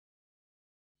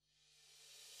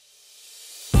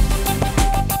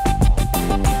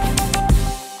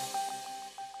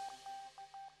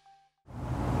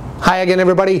Hi again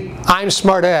everybody, I'm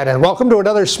Smart Ed and welcome to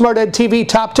another Smart Ed TV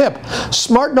Top Tip.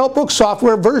 Smart Notebook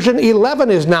software version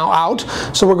 11 is now out,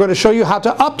 so we're going to show you how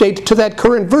to update to that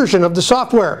current version of the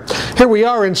software. Here we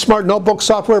are in Smart Notebook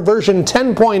software version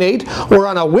 10.8. We're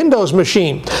on a Windows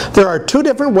machine. There are two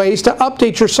different ways to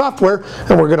update your software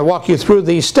and we're going to walk you through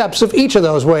the steps of each of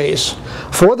those ways.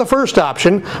 For the first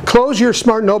option, close your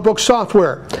Smart Notebook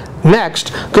software.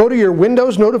 Next, go to your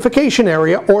Windows notification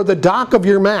area or the dock of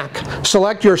your Mac.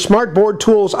 Select your Smartboard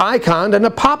Tools icon and a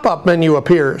pop-up menu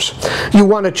appears. You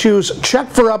want to choose Check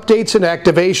for Updates and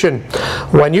Activation.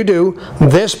 When you do,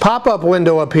 this pop-up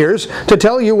window appears to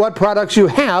tell you what products you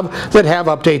have that have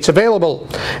updates available.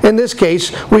 In this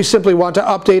case, we simply want to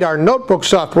update our notebook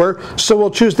software, so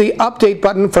we'll choose the Update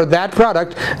button for that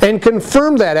product and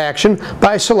confirm that action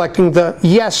by selecting the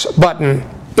Yes button.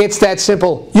 It's that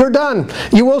simple. You're done.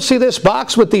 You will see this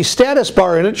box with the status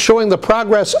bar in it showing the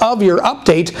progress of your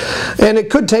update, and it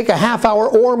could take a half hour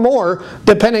or more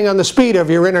depending on the speed of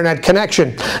your internet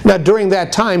connection. Now during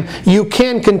that time, you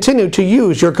can continue to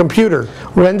use your computer.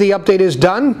 When the update is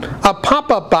done, a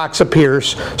pop-up box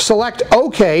appears. Select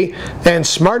OK, and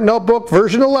Smart Notebook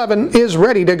version 11 is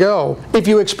ready to go. If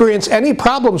you experience any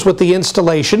problems with the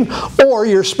installation or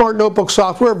your Smart Notebook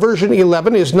software version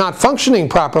 11 is not functioning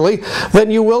properly, then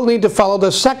you will need to follow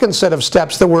the second set of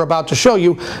steps that we're about to show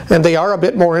you, and they are a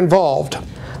bit more involved.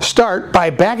 Start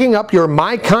by backing up your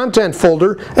My Content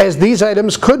folder, as these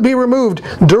items could be removed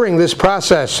during this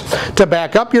process. To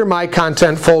back up your My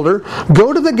Content folder,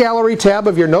 go to the Gallery tab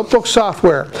of your notebook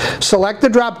software. Select the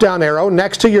drop-down arrow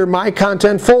next to your My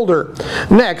Content folder.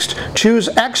 Next, choose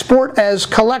Export as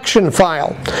Collection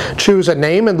File. Choose a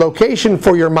name and location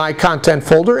for your My Content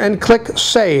folder and click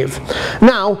Save.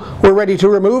 Now, we're ready to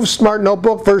remove Smart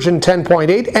Notebook version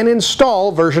 10.8 and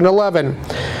install version 11.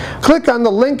 Click on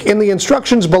the link in the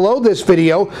instructions below this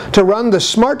video to run the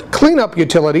Smart Cleanup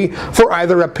utility for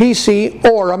either a PC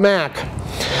or a Mac.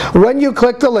 When you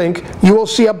click the link, you will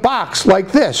see a box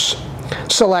like this.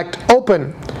 Select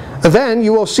Open. Then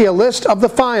you will see a list of the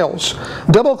files.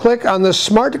 Double-click on the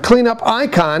Smart Cleanup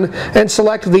icon and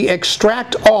select the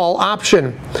Extract All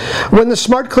option. When the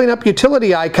Smart Cleanup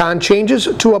utility icon changes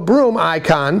to a broom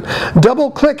icon,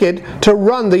 double-click it to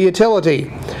run the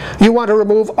utility. You want to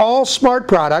remove all Smart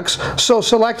products, so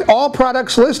select all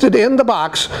products listed in the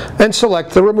box and select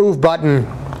the Remove button.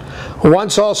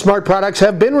 Once all Smart products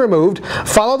have been removed,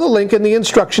 follow the link in the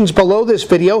instructions below this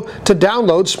video to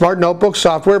download Smart Notebook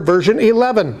software version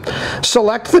 11.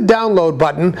 Select the Download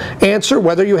button, answer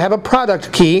whether you have a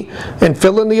product key, and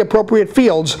fill in the appropriate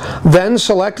fields, then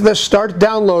select the Start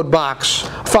Download box.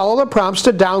 Follow the prompts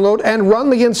to download and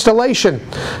run the installation.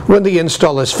 When the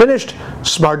install is finished,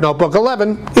 Smart Notebook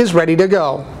 11 is ready to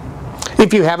go.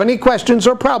 If you have any questions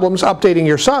or problems updating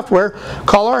your software,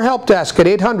 call our help desk at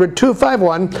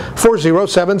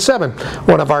 800-251-4077.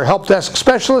 One of our help desk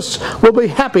specialists will be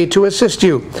happy to assist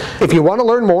you. If you want to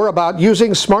learn more about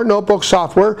using Smart Notebook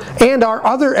software and our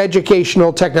other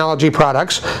educational technology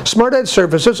products, Smart Ed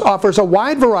Services offers a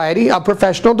wide variety of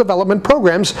professional development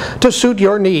programs to suit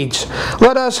your needs.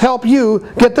 Let us help you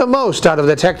get the most out of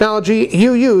the technology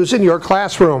you use in your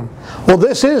classroom. Well,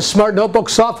 this is Smart Notebook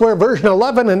software version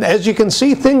 11, and as you can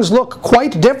see, things look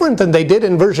quite different than they did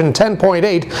in version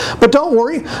 10.8, but don't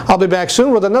worry, I'll be back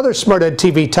soon with another Smart Ed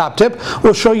TV Top Tip.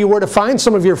 We'll show you where to find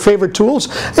some of your favorite tools,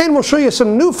 and we'll show you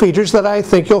some new features that I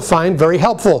think you'll find very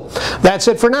helpful. That's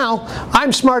it for now.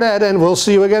 I'm Smart Ed, and we'll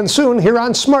see you again soon here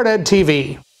on Smart Ed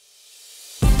TV.